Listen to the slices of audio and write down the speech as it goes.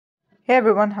Hey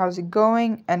everyone, how's it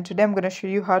going? And today I'm going to show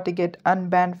you how to get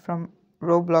unbanned from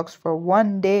Roblox for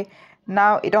 1 day.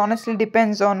 Now, it honestly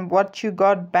depends on what you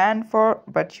got banned for,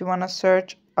 but you want to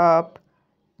search up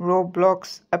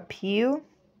Roblox appeal,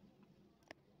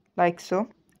 like so.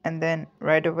 And then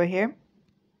right over here,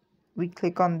 we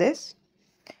click on this.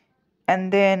 And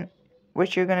then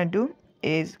what you're going to do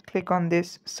is click on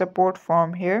this support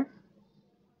form here.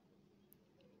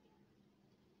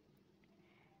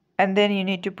 And then you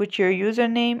need to put your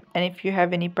username, and if you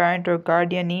have any parent or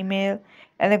guardian email,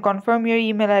 and then confirm your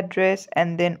email address,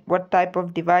 and then what type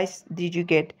of device did you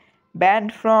get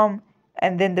banned from,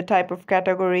 and then the type of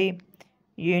category.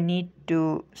 You need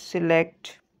to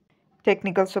select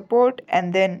technical support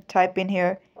and then type in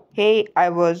here, hey, I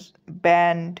was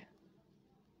banned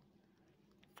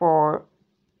for,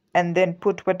 and then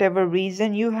put whatever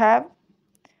reason you have.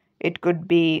 It could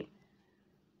be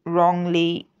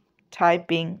wrongly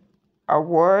typing a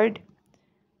word,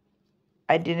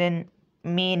 I didn't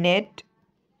mean it,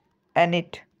 and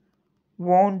it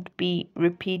won't be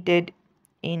repeated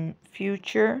in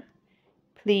future.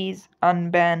 Please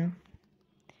unban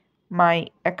my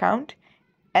account,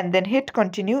 and then hit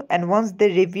continue. And once they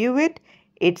review it,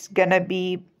 it's gonna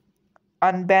be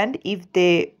unbanned if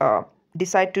they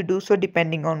decide to do so,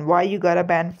 depending on why you got a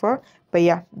ban for. But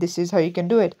yeah, this is how you can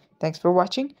do it. Thanks for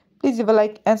watching. Please leave a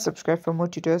like and subscribe for more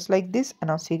tutorials like this, and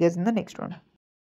I'll see you guys in the next one.